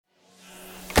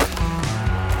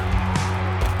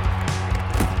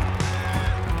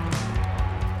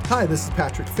Hi, this is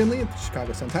Patrick Finley at the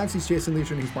Chicago Sun-Times. He's Jason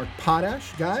Leisure and he's Mark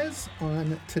Potash. Guys,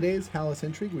 on today's Hallis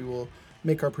Intrigue, we will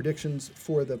make our predictions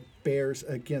for the Bears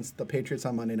against the Patriots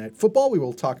on Monday Night Football. We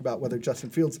will talk about whether Justin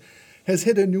Fields has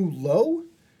hit a new low,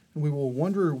 and we will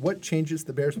wonder what changes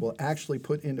the Bears will actually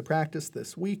put into practice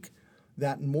this week.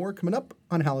 That and more coming up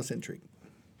on Hallis Intrigue.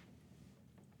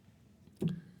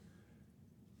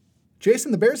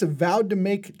 Jason, the Bears have vowed to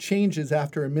make changes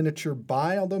after a miniature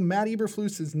bye, although Matt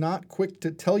Eberflus is not quick to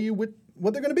tell you what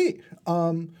they're going to be.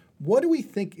 What do we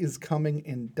think is coming,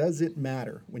 and does it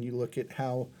matter when you look at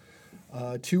how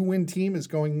a two-win team is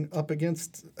going up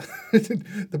against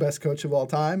the best coach of all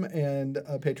time and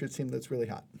a Patriots team that's really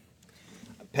hot?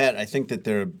 Pat, I think that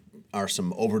there are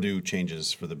some overdue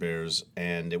changes for the Bears,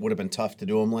 and it would have been tough to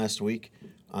do them last week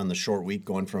on the short week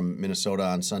going from Minnesota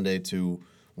on Sunday to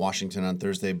Washington on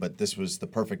Thursday, but this was the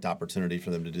perfect opportunity for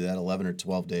them to do that, 11 or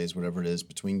 12 days, whatever it is,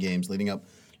 between games leading up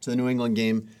to the New England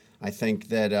game. I think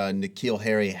that N'Keal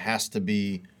Harry has to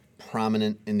be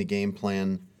prominent in the game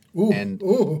plan.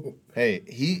 Hey,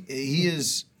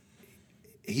 he's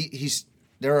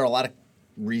there are a lot of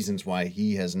reasons why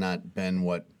he has not been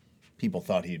what people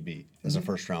thought he'd be as a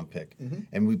first-round pick.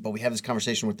 But we have this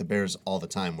conversation with the Bears all the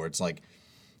time where it's like,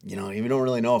 you don't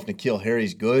really know if N'Keal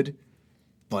Harry's good,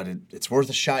 but it's worth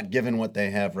a shot given what they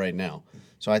have right now.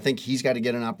 So I think he's got to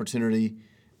get an opportunity.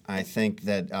 I think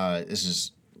that this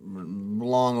is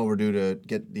long overdue to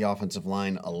get the offensive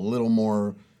line a little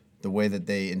more the way that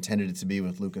they intended it to be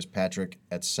with Lucas Patrick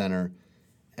at center.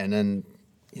 And then,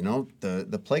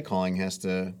 the play calling has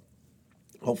to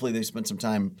 – hopefully they spend some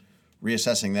time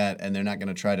reassessing that, and they're not going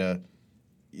to try to,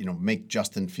 make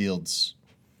Justin Fields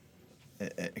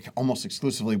almost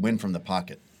exclusively win from the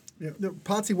pocket.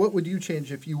 Potsy, what would you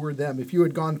change if you were them? If you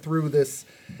had gone through this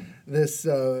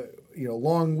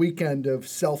long weekend of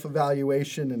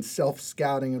self-evaluation and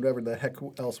self-scouting and whatever the heck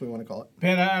else we want to call it?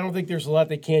 Pat, I don't think there's a lot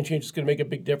they can change. It's going to make a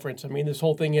big difference. I mean, this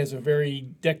whole thing has a very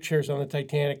deck chairs on the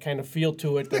Titanic kind of feel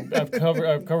to it. I've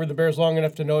covered the Bears long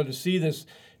enough to see this.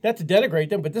 Not to denigrate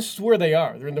them, but this is where they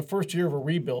are. They're in the first year of a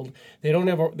rebuild.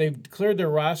 They've cleared their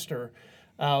roster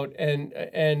out,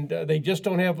 and they just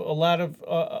don't have a lot of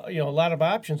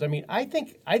options. I mean, I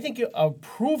think a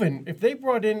proven, if they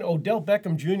brought in Odell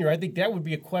Beckham Jr., I think that would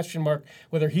be a question mark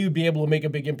whether he would be able to make a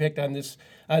big impact in this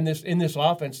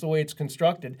offense the way it's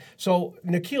constructed. So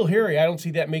N'Keal Harry, I don't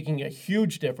see that making a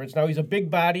huge difference. Now he's a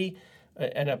big body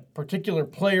and a particular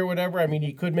play or whatever. I mean,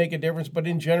 he could make a difference, but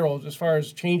in general, as far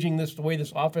as changing the way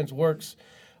this offense works,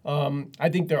 I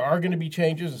think there are going to be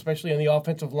changes, especially on the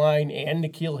offensive line and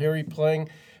N'Keal Harry playing,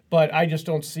 but I just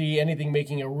don't see anything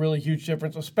making a really huge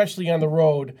difference, especially on the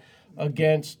road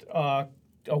against a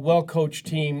well-coached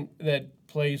team that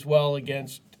plays well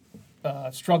against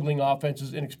struggling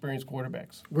offenses, inexperienced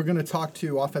quarterbacks. We're going to talk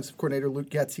to offensive coordinator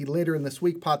Luke Getsy later in this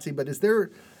week, Potsy, but is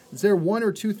there one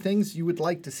or two things you would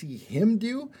like to see him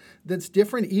do that's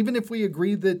different, even if we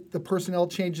agree that the personnel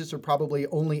changes are probably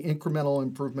only incremental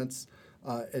improvements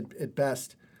at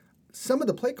best? Some of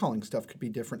the play calling stuff could be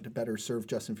different to better serve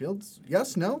Justin Fields.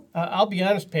 Yes, no? I'll be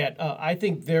honest, Pat. I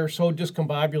think they're so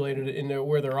discombobulated in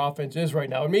where their offense is right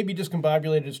now. And maybe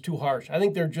discombobulated is too harsh. I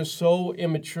think they're just so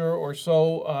immature or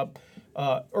so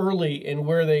early in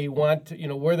where they want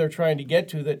to, where they're trying to get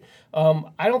to that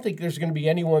I don't think there's going to be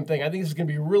any one thing. I think this is going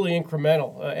to be really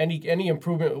incremental. Any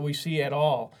improvement we see at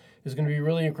all is going to be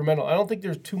really incremental. I don't think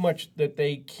there's too much that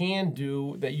they can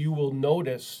do that you will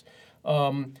notice.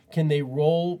 Can they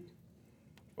roll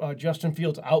Justin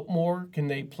Fields out more? Can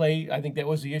they play? I think that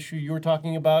was the issue you were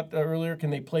talking about earlier. Can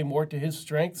they play more to his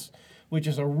strengths? Which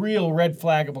is a real red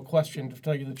flag of a question, to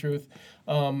tell you the truth.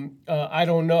 I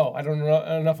don't know. I don't know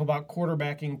enough about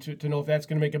quarterbacking to know if that's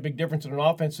going to make a big difference in an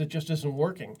offense that just isn't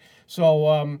working. So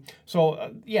I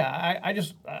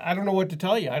don't know what to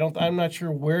tell you. I'm not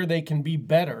sure where they can be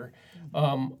better,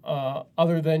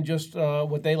 other than just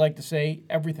what they like to say,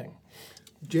 everything.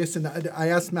 Jason, I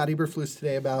asked Matt Eberflus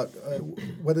today about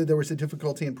whether there was a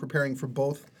difficulty in preparing for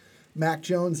both Mac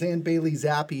Jones and Bailey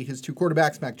Zappi, his two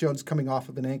quarterbacks. Mac Jones coming off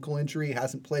of an ankle injury,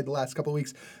 hasn't played the last couple of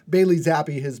weeks. Bailey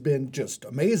Zappi has been just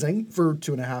amazing for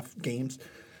 2.5 games.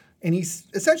 And he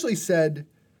essentially said,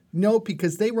 no,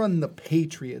 because they run the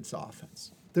Patriots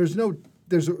offense. There's not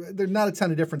a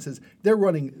ton of differences. They're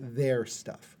running their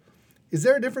stuff. Is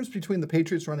there a difference between the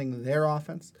Patriots running their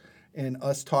offense and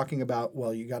us talking about,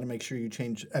 well, you got to make sure you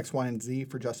change X, Y, and Z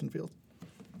for Justin Fields?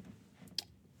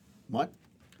 What?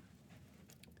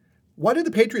 Why do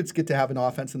the Patriots get to have an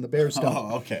offense and the Bears don't?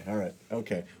 Oh, okay. All right.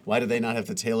 Okay. Why do they not have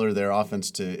to tailor their offense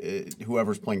to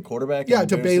whoever's playing quarterback? Yeah,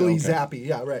 to Bailey Zappi.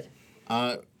 Yeah, right.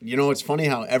 It's funny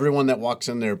how everyone that walks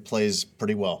in there plays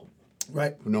pretty well.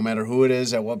 Right. No matter who it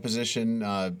is, at what position,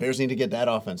 Bears need to get that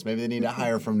offense. Maybe they need to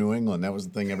hire from New England. That was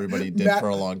the thing everybody did for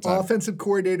a long time. Offensive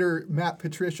coordinator Matt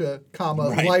Patricia,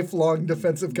 Right. lifelong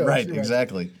defensive coach. Right, You're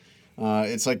exactly.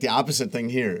 It's like the opposite thing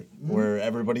here, where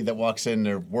everybody that walks in,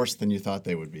 they're worse than you thought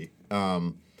they would be.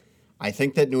 I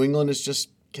think that New England is just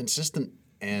consistent,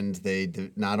 and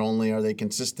not only are they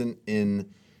consistent in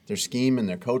their scheme and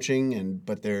their coaching,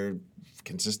 but they're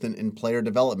consistent in player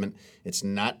development. It's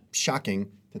not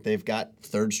shocking that they've got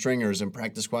third stringers and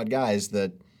practice squad guys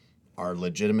that are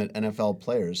legitimate NFL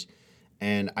players.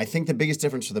 And I think the biggest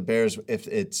difference for the Bears, if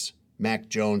it's Mac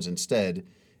Jones instead,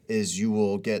 is you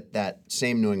will get that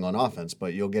same New England offense,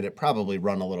 but you'll get it probably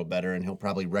run a little better, and he'll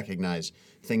probably recognize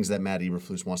things that Matt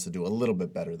Eberflus wants to do a little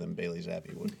bit better than Bailey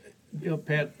Zappi would.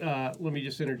 Pat, let me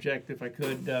just interject if I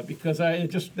could, because that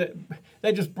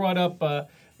just brought up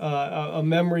a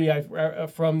memory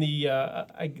from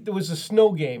there was a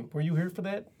snow game. Were you here for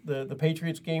that? The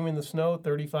Patriots game in the snow,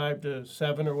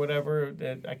 35-7 or whatever.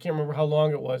 I can't remember how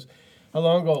long ago it was.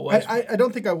 I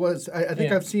don't think I was. I think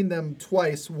Yeah. I've seen them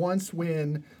twice. Once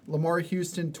when Lamar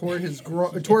Houston tore his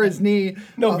knee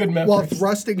No good while memories.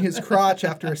 thrusting his crotch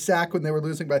after a sack when they were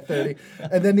losing by 30.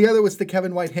 And then the other was the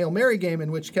Kevin White Hail Mary game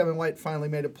in which Kevin White finally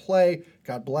made a play.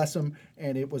 God bless him.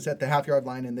 And it was at the half-yard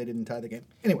line, and they didn't tie the game.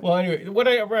 Anyway. What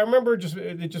I remember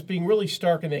just being really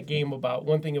stark in that game about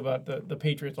one thing about the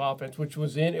Patriots offense, which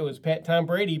was Tom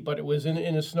Brady, but it was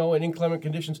in the snow and inclement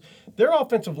conditions. Their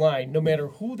offensive line, no matter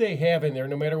who they have in there,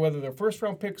 no matter whether they're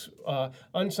first-round picks,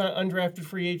 undrafted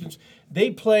free agents, they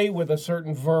play with a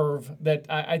certain verve that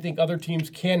I think other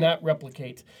teams cannot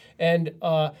replicate, and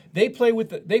they play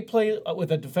with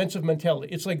a defensive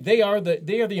mentality. It's like they are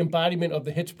the embodiment of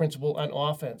the Hitch principle on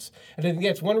offense, and I think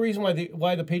that's one reason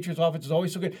why the Patriots offense is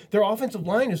always so good. Their offensive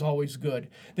line is always good.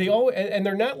 They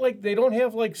they're not like, they don't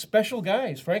have like special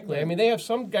guys. Frankly, I mean, they have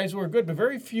some guys who are good, but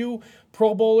very few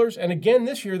Pro Bowlers. And again,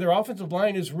 this year their offensive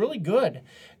line is really good,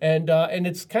 and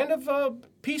it's kind of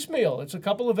piecemeal. It's a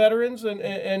couple of veterans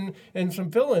and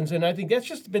some fill-ins, and I think that's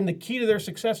just been the key to their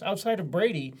success outside of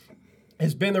Brady,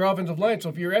 has been their offensive line. So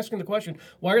if you're asking the question,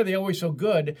 why are they always so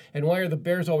good and why are the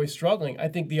Bears always struggling? I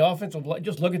think the offensive line,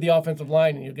 just look at the offensive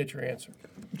line and you'll get your answer.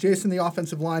 Jason, the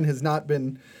offensive line has not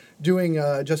been doing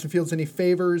Justin Fields any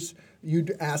favors.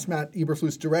 You'd asked Matt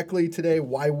Eberflus directly today,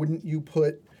 why wouldn't you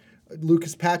put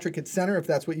Lucas Patrick at center if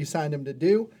that's what you signed him to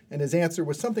do? And his answer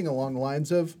was something along the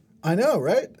lines of, I know,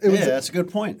 right? That's a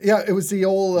good point. Yeah, it was the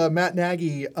old Matt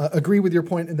Nagy, agree with your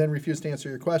point and then refuse to answer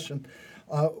your question,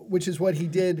 which is what he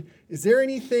did. Is there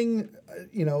anything,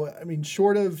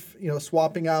 short of,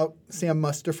 swapping out Sam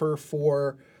Mustipher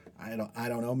for, I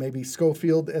don't know, maybe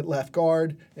Schofield at left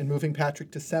guard and moving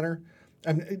Patrick to center?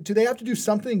 Do they have to do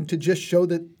something to just show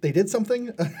that they did something,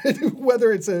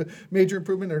 whether it's a major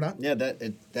improvement or not? Yeah,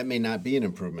 that may not be an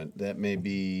improvement. That may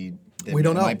be. We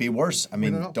don't know. It might be worse. I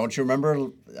mean, don't you remember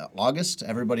August?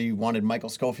 Everybody wanted Michael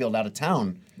Schofield out of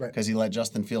town because he let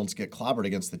Justin Fields get clobbered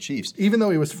against the Chiefs. Even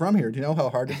though he was from here, do you know how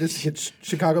hard it is to get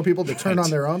Chicago people to turn on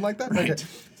their own like that? Right. Okay.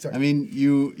 Sorry. I mean,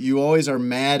 you always are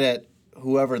mad at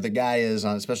whoever the guy is,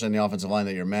 especially on the offensive line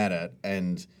that you're mad at,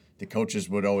 and the coaches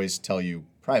would always tell you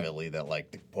privately that,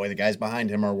 like, the guys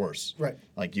behind him are worse. Right.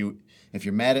 Like, if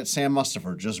you're mad at Sam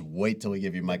Mustipher, just wait till we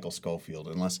give you Michael Schofield,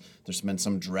 unless there's been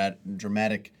some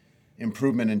dramatic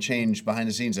improvement and change behind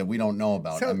the scenes that we don't know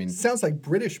about. Sounds like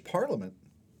British Parliament.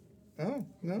 Oh,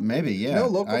 no. Maybe, yeah. No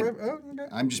local. Okay.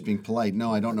 I'm just being polite.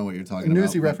 No, I don't know what you're talking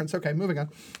Newsy about. reference. Okay, moving on.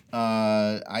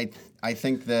 I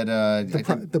think that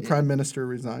The Prime Minister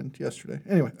resigned yesterday.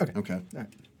 Anyway, okay. Okay. All right.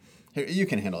 Here, you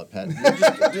can handle it, Pat.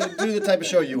 Just do the type of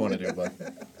show you want to do,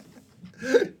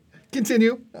 bud.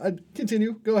 Continue.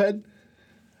 Go ahead.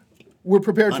 We're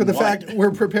prepared for the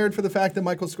fact that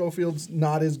Michael Schofield's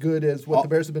not as good as what the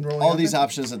Bears have been rolling. All these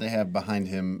options that they have behind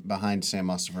him, behind Sam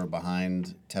Mustipher,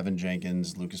 behind Tevin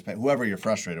Jenkins, Lucas Pay, whoever you're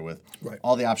frustrated with, right.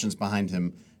 All the options behind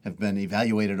him have been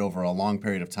evaluated over a long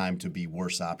period of time to be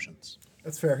worse options.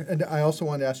 That's fair. And I also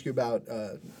wanted to ask you about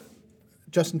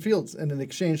Justin Fields and an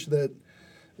exchange that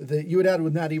you had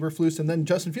with Matt Eberflus, and then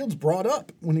Justin Fields brought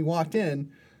up when he walked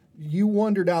in. You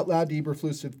wondered out loud to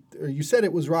Eberflus, or you said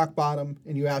it was rock bottom,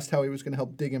 and you asked how he was going to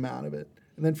help dig him out of it.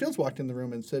 And then Fields walked in the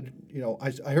room and said,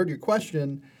 I heard your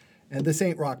question, and this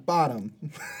ain't rock bottom.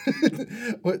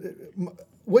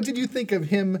 What did you think of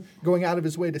him going out of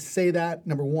his way to say that,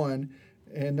 number one?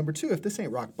 And number two, if this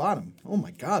ain't rock bottom, oh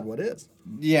my God, what is?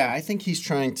 Yeah, I think he's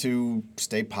trying to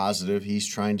stay positive. He's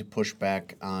trying to push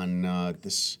back on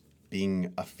this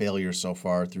being a failure so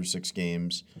far through 6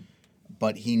 games.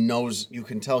 But he knows, you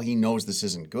can tell he knows this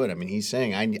isn't good. I mean, he's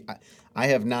saying, I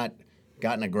have not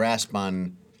gotten a grasp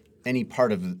on any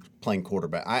part of playing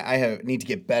quarterback. Need to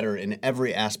get better in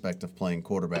every aspect of playing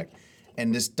quarterback.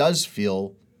 And this does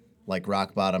feel like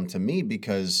rock bottom to me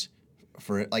because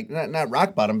for like not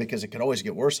rock bottom because it could always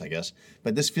get worse, I guess.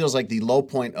 But this feels like the low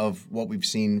point of what we've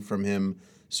seen from him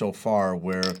so far,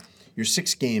 where you're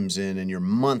 6 games in and you're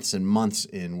months and months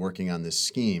in working on this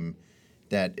scheme.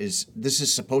 This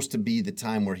is supposed to be the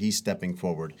time where he's stepping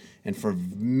forward, and for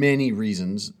many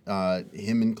reasons,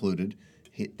 him included,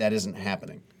 that isn't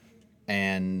happening.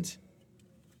 And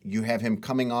you have him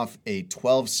coming off a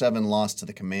 12-7 loss to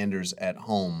the Commanders at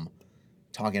home,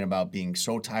 talking about being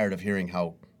so tired of hearing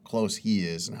how close he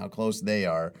is and how close they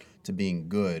are to being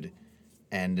good.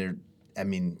 And they're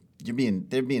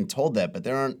being told that, but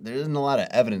there isn't a lot of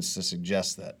evidence to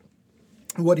suggest that.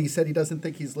 What he said, he doesn't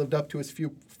think he's lived up to his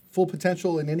full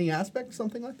potential in any aspect,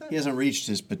 something like that? He hasn't reached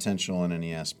his potential in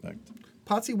any aspect.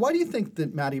 Potsy, why do you think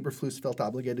that Matt Eberflus felt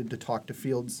obligated to talk to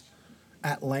Fields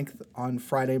at length on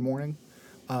Friday morning?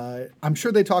 I'm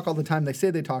sure they talk all the time. They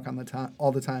say they talk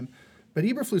all the time. But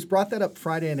Eberflus brought that up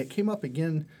Friday, and it came up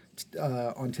again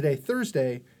on today,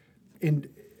 Thursday,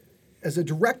 as a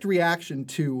direct reaction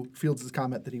to Fields'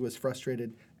 comment that he was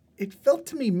frustrated. It felt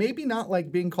to me maybe not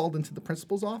like being called into the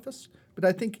principal's office, but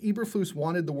I think Eberflus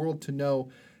wanted the world to know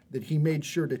that he made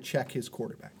sure to check his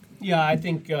quarterback. Yeah, I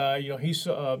think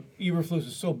Eberflus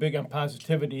is so big on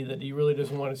positivity that he really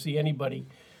doesn't want to see anybody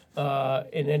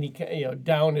in any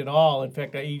down at all. In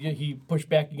fact, he pushed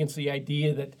back against the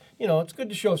idea that it's good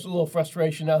to show us a little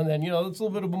frustration now and then. It's a little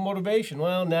bit of a motivation.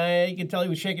 Well, now you can tell he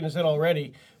was shaking his head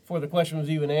already before the question was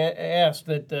even asked.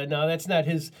 That no, that's not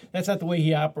the way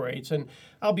he operates. And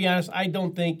I'll be honest, I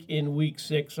don't think in week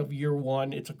 6 of year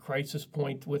 1 it's a crisis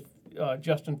point with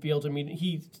Justin Fields. I mean,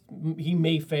 he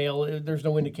may fail. There's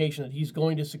no indication that he's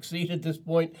going to succeed at this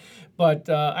point, but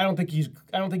I don't think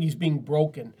he's being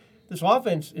broken. This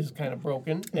offense is kind of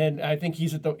broken, and I think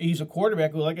he's a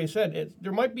quarterback who, like I said,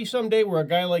 there might be some day where a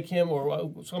guy like him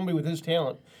or somebody with his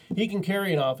talent, he can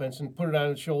carry an offense and put it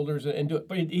on his shoulders and do it.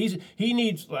 But he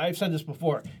needs, I've said this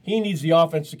before, he needs the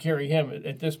offense to carry him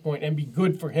at this point and be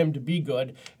good for him to be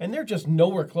good, and they're just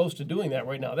nowhere close to doing that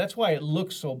right now. That's why it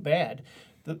looks so bad.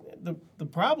 The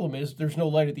problem is there's no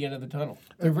light at the end of the tunnel.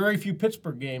 There are very few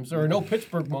Pittsburgh games. There are no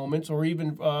Pittsburgh moments or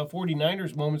even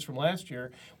 49ers moments from last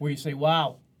year where you say,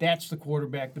 wow, that's the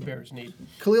quarterback the Bears need.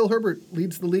 Khalil Herbert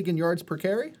leads the league in yards per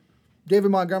carry.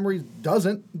 David Montgomery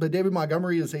doesn't, but David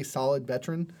Montgomery is a solid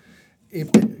veteran.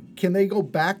 Can they go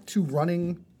back to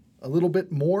running a little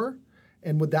bit more?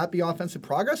 And would that be offensive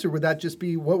progress, or would that just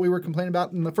be what we were complaining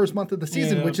about in the first month of the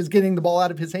season, which is getting the ball out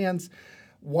of his hands?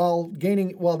 While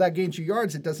that gains you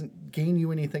yards, it doesn't gain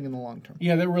you anything in the long term.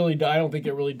 Yeah, I don't think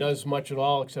it really does much at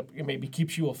all, except it maybe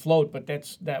keeps you afloat. But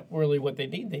that's really what they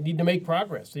need. They need to make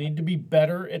progress. They need to be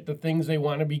better at the things they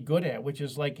want to be good at, which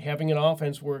is like having an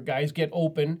offense where guys get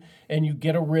open and you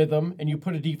get a rhythm and you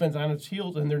put a defense on its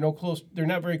heels, and they're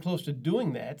not very close to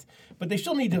doing that. But they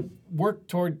still need to work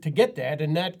to get that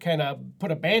and not kind of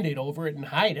put a Band-Aid over it and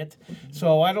hide it. Mm-hmm.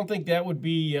 So I don't think that would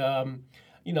be.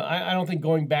 I don't think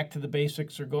going back to the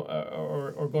basics or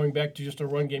going back to just a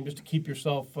run game just to keep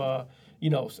yourself,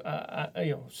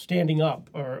 standing up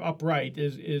or upright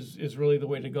is really the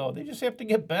way to go. They just have to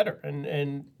get better,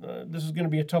 and this is going to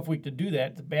be a tough week to do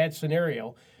that. It's a bad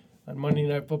scenario on Monday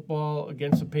Night Football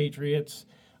against the Patriots,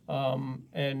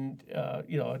 and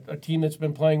a team that's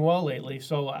been playing well lately.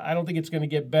 So I don't think it's going to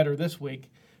get better this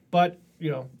week, but.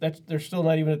 They're still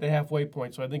not even at the halfway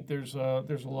point, so I think there's a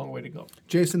long way to go.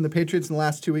 Jason, the Patriots in the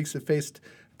last 2 weeks have faced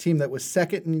a team that was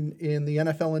second in the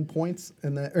NFL in points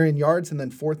or in yards, and then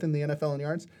fourth in the NFL in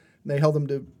yards. They held them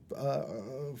to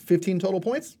 15 total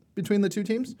points between the two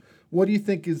teams. What do you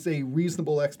think is a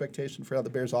reasonable expectation for how the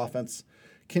Bears offense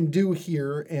can do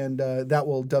here, and that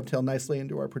will dovetail nicely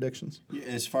into our predictions?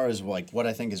 As far as like what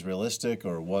I think is realistic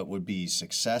or what would be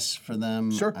success for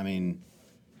them, sure. I mean,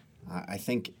 I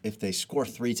think if they score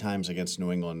 3 times against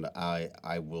New England,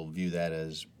 I will view that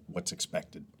as what's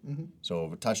expected. Mm-hmm.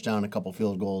 So a touchdown, a couple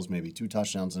field goals, maybe 2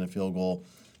 touchdowns and a field goal,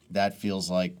 that feels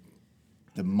like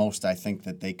the most I think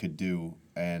that they could do.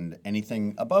 And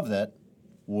anything above that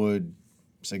would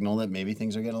signal that maybe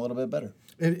things are getting a little bit better.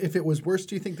 If it was worse,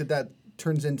 do you think that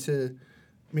turns into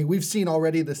 – I mean, we've seen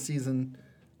already this season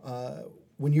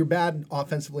when you're bad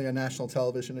offensively on national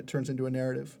television, it turns into a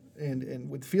narrative. And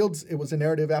with Fields, it was a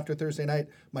narrative after Thursday night.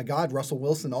 My God, Russell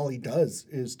Wilson, all he does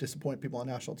is disappoint people on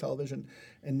national television.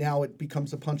 And now it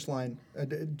becomes a punchline.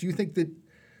 Do you think that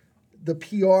the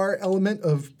PR element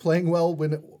of playing well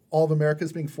when all of America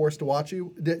is being forced to watch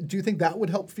you, do you think that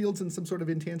would help Fields in some sort of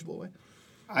intangible way?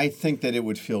 I think that it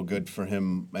would feel good for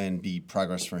him and be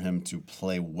progress for him to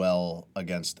play well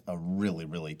against a really,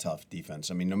 really tough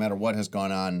defense. I mean, no matter what has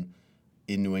gone on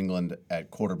in New England at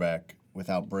quarterback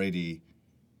without Brady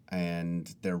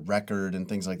and their record and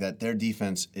things like that, their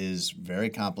defense is very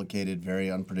complicated,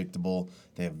 very unpredictable.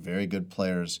 They have very good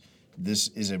players. This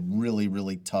is a really,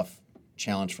 really tough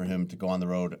challenge for him to go on the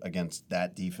road against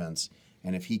that defense.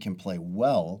 And if he can play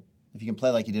well, if he can play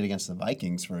like he did against the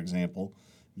Vikings, for example,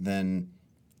 then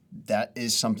that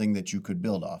is something that you could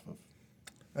build off of.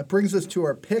 That brings us to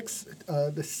our picks.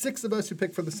 The 6 of us who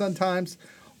picked for the Sun-Times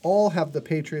all have the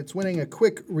Patriots winning. A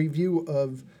quick review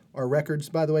of our records,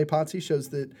 by the way, Potsy, shows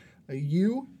that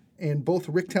you and both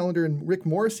Rick Tellender and Rick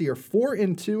Morrissey are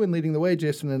 4-2 and leading the way.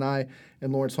 Jason and I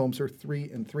and Lawrence Holmes are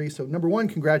 3-3. So, number one,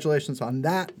 congratulations on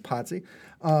that, Potsy.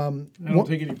 I don't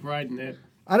take any pride in that.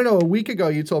 I don't know, a week ago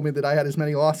you told me that I had as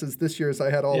many losses this year as I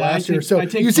had all Yeah, last year. So I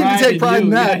take you seem to take pride in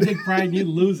you. that. Yeah, I take pride in you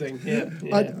losing. Yeah,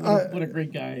 what a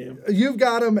great guy I am. You've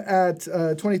got him at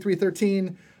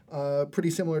 23-13,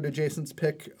 pretty similar to Jason's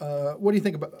pick. What do you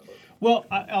think about? Well,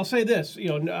 I'll say this: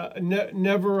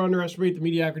 never underestimate the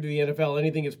mediocrity of the NFL.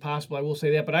 Anything is possible. I will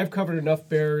say that. But I've covered enough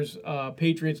Bears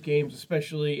Patriots games,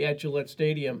 especially at Gillette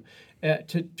Stadium,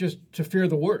 to fear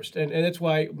the worst, and that's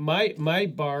why my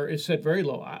bar is set very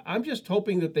low. I'm just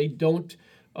hoping that they don't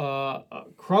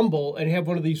crumble and have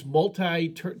one of these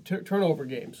multi-turnover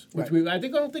games, which Right. I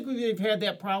don't think we've had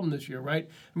that problem this year, right?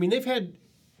 I mean, they've had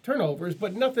turnovers,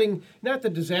 but not the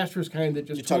disastrous kind that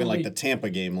just You're talking totally, like the Tampa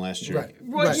game last year. Right.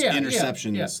 Right, yeah,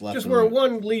 Interceptions yeah. left Just and where right.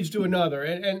 one leads to another.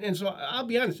 And so I'll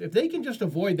be honest, if they can just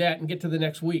avoid that and get to the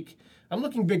next week, I'm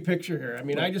looking big picture here. I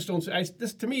mean, I just don't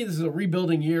to me, this is a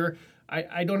rebuilding year.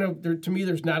 I don't know, to me,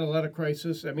 there's not a lot of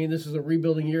crisis. I mean, this is a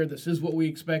rebuilding year. This is what we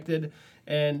expected.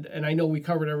 And I know we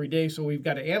cover it every day, so we've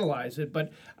got to analyze it.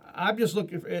 But I'm just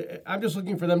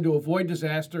looking for them to avoid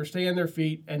disaster, stay on their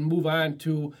feet, and move on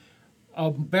to a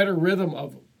better rhythm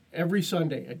of every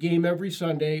Sunday, a game every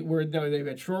Sunday, where they've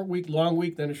had short week, long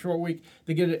week, then a short week.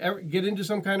 They get into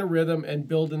some kind of rhythm and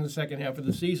build in the second half of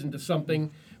the season to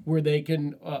something where they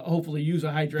can hopefully use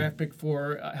a high draft pick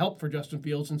for help for Justin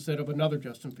Fields instead of another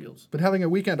Justin Fields. But having a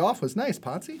weekend off was nice,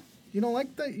 Potsy. You don't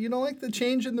like the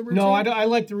change in the routine? No, I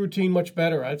like the routine much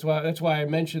better. That's why I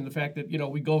mentioned the fact that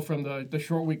we go from the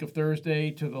short week of Thursday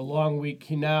to the long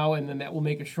week now, and then that will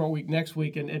make a short week next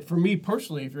week. And for me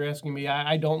personally, if you're asking me,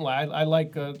 I don't like. I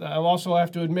like. I also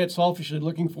have to admit, selfishly,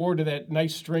 looking forward to that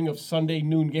nice string of Sunday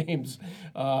noon games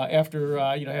after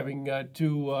having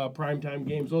 2 primetime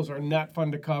games. Those are not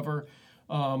fun to cover.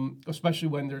 Especially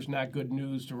when there's not good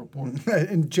news to report.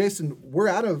 And Jason, we're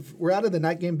out of the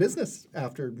night game business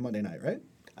after Monday night, right?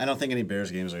 I don't think any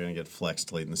Bears games are going to get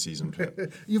flexed late in the season.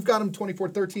 You've got them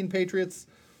 24-13 Patriots.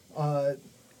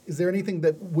 Is there anything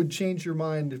that would change your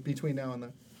mind between now and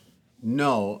then?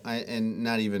 No, and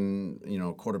not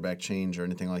even quarterback change or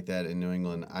anything like that in New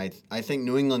England. I think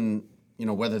New England,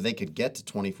 whether they could get to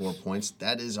 24 points,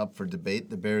 that is up for debate.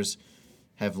 The Bears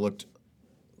have looked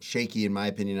shaky, in my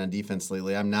opinion, on defense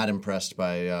lately. I'm not impressed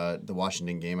by the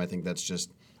Washington game. I think that's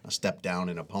just a step down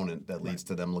in opponent that leads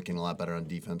to them looking a lot better on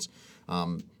defense.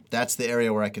 That's the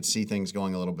area where I could see things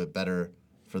going a little bit better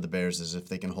for the Bears, is if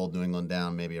they can hold New England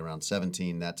down maybe around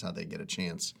 17. That's how they get a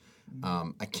chance.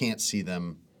 I can't see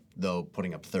them, though,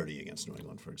 putting up 30 against New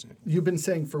England, for example. You've been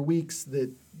saying for weeks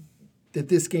that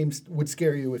this game would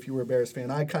scare you if you were a Bears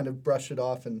fan. I kind of brushed it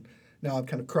off, and now I've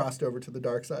kind of crossed over to the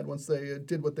dark side once they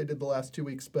did what they did the last 2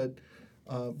 weeks. But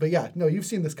yeah, no, you've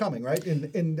seen this coming, right?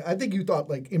 And I think you thought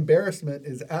embarrassment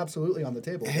is absolutely on the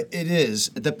table here. It is.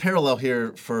 The parallel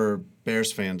here for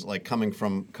Bears fans, coming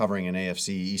from covering an AFC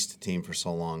East team for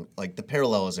so long, the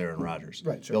parallel is Aaron Rodgers.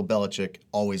 Right, sure. Bill Belichick,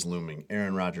 always looming.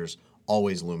 Aaron Rodgers,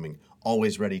 always looming.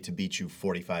 Always ready to beat you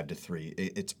 45-3.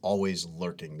 It's always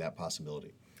lurking, that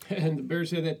possibility. And the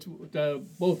Bears had that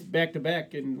both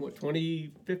back-to-back in,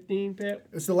 2015, Pat?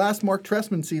 It's the last Mark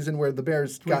Trestman season where the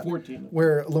Bears got 2014.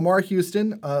 where Lamar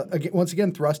Houston, once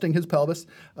again thrusting his pelvis,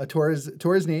 tore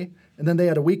his knee, and then they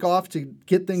had a week off to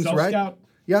get things right. Self-scout.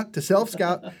 Yeah, to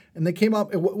self-scout, and they came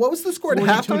up. What was the score at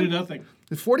 42 halftime? to 0.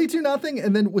 It's 42-0,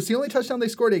 and then was the only touchdown they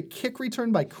scored a kick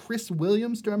return by Chris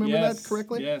Williams. Do I remember that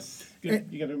correctly? Yes. Good.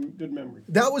 You got a good memory.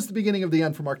 That was the beginning of the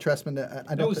end for Mark Trestman.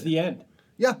 That was the end.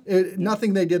 Yeah,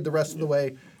 nothing they did the rest of the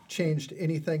way changed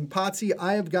anything. Potsy,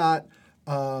 I have got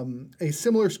a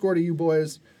similar score to you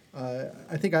boys.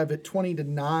 I think I have it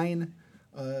 20-9.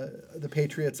 The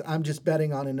Patriots. I'm just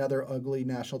betting on another ugly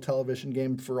national television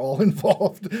game for all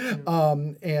involved.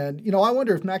 And I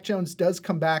wonder if Mac Jones does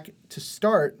come back to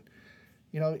start.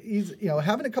 He's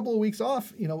having a couple of weeks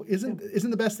off,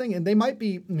 isn't the best thing. And they might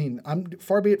be. I mean,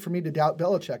 far be it for me to doubt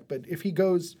Belichick, but if he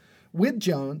goes with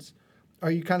Jones, are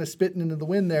you kind of spitting into the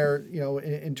wind there,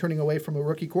 and turning away from a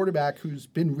rookie quarterback who's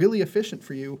been really efficient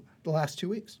for you the last 2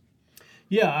 weeks?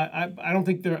 Yeah, I don't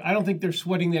think they're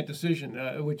sweating that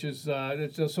decision, which is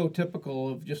it's just so typical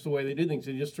of just the way they do things.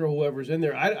 They just throw whoever's in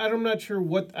there. I'm not sure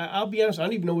I'll be honest. I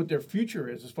don't even know what their future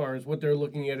is as far as what they're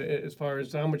looking at, as far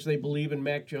as how much they believe in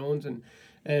Mac Jones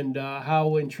and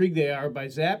how intrigued they are by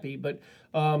Zappe. But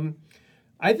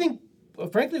I think,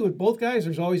 frankly, with both guys,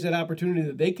 there's always that opportunity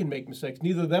that they can make mistakes.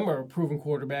 Neither of them are a proven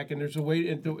quarterback, and there's a way.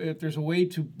 If there's a way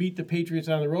to beat the Patriots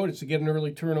on the road, it's to get an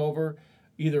early turnover,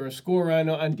 either a score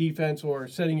on defense or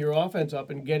setting your offense up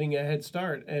and getting a head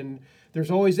start. And there's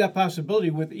always that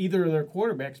possibility with either of their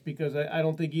quarterbacks, because I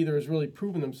don't think either has really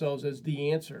proven themselves as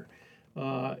the answer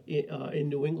in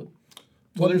New England.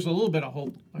 So there's a little bit of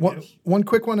hope, I guess. One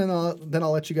quick one, and then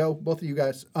I'll let you go, both of you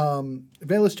guys.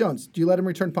 Velus Jones, do you let him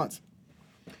return punts?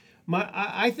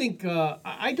 I think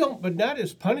I don't, but not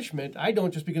as punishment. I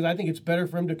don't, just because I think it's better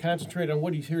for him to concentrate on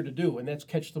what he's here to do, and that's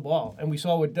catch the ball. And we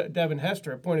saw with Devin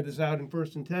Hester. I pointed this out in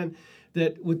 1st and 10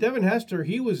 that with Devin Hester,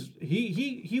 his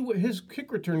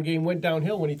kick return game went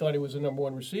downhill when he thought he was a number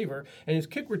one receiver, and his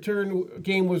kick return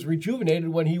game was rejuvenated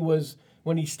when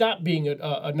he stopped being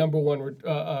a number one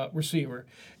receiver.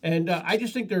 And I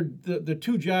just think the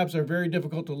two jobs are very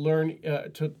difficult to learn,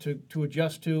 to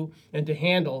adjust to, and to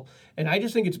handle. And I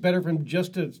just think it's better for him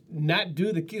just to not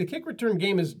do the kick return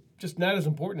game is just not as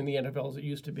important in the NFL as it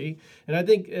used to be. And I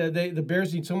think the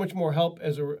Bears need so much more help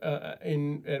as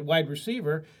at wide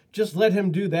receiver. Just let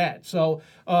him do that. So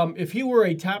if he were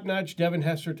a top-notch Devin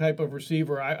Hester type of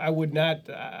receiver, I would not.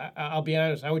 I'll be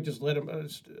honest. I would just let him.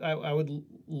 I would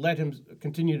let him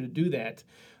continue to do that.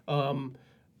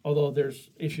 Although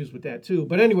there's issues with that too.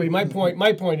 But anyway, my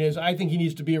point is, I think he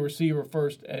needs to be a receiver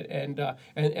first, and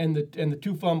the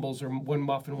two fumbles, or one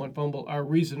muff and one fumble, are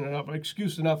reason enough,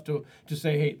 excuse enough to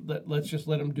say, hey, let's just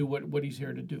let him do what he's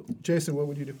here to do. Jason, what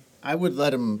would you do? I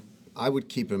would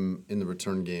keep him in the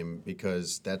return game,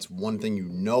 because that's one thing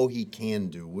he can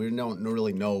do. We don't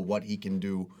really know what he can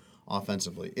do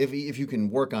offensively. If you can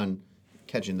work on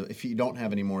catching if you don't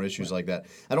have any more issues like that.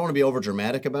 I don't want to be over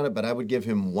dramatic about it, but I would give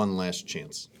him one last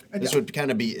chance. This would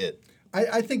kind of be it.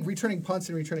 I think returning punts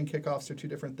and returning kickoffs are two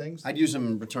different things. I'd use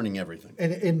him returning everything.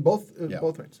 And in both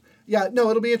ways. Yeah, no,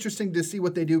 it'll be interesting to see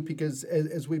what they do, because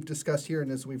as we've discussed here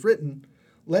and as we've written,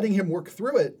 letting him work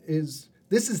through it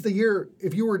this is the year.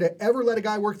 If you were to ever let a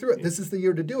guy work through it, this is the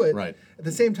year to do it. Right. At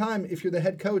the same time, if you're the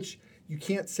head coach, you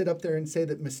can't sit up there and say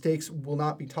that mistakes will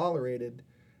not be tolerated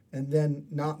and then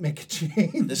not make a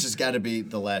change. This has got to be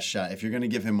the last shot. If you're going to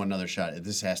give him another shot,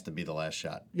 this has to be the last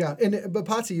shot. Yeah, but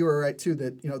Potsy, you were right too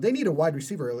that they need a wide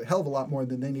receiver a hell of a lot more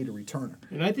than they need a returner.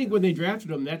 And I think when they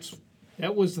drafted him,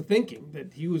 that was the thinking,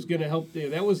 that he was going to help.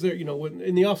 That was their, in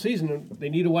the offseason, they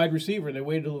need a wide receiver, and they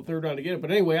waited till the 3rd round to get it.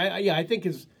 But anyway, I think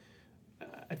the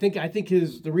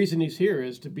reason he's here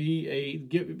is to be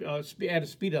add a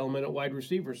speed element at wide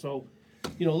receiver. So,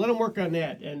 let him work on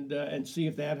that and see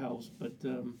if that helps. But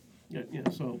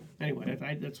so anyway,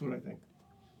 that's what I think.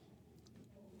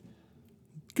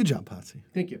 Good job, Potsy.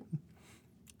 Thank you.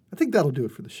 I think that'll do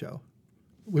it for the show.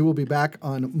 We will be back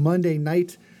on Monday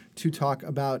night to talk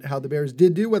about how the Bears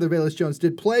did do, whether Velus Jones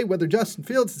did play, whether Justin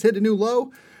Fields has hit a new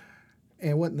low,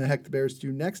 and what in the heck the Bears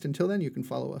do next. Until then, you can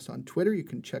follow us on Twitter. You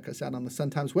can check us out on the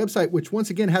Sun-Times website, which once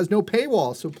again has no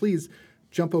paywall. So please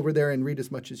jump over there and read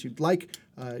as much as you'd like.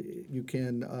 You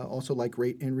can also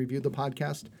rate, and review the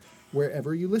podcast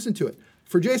wherever you listen to it.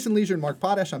 For Jason Leisure and Mark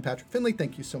Potash, I'm Patrick Finley.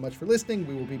 Thank you so much for listening.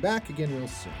 We will be back again real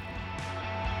soon.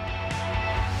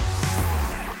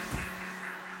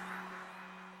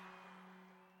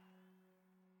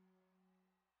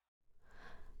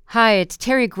 Hi, it's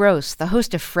Terry Gross, the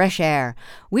host of Fresh Air.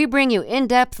 We bring you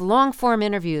in-depth, long-form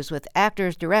interviews with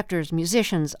actors, directors,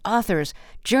 musicians, authors,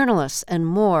 journalists, and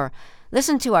more.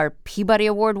 Listen to our Peabody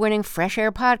Award-winning Fresh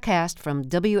Air podcast from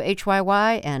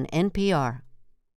WHYY and NPR.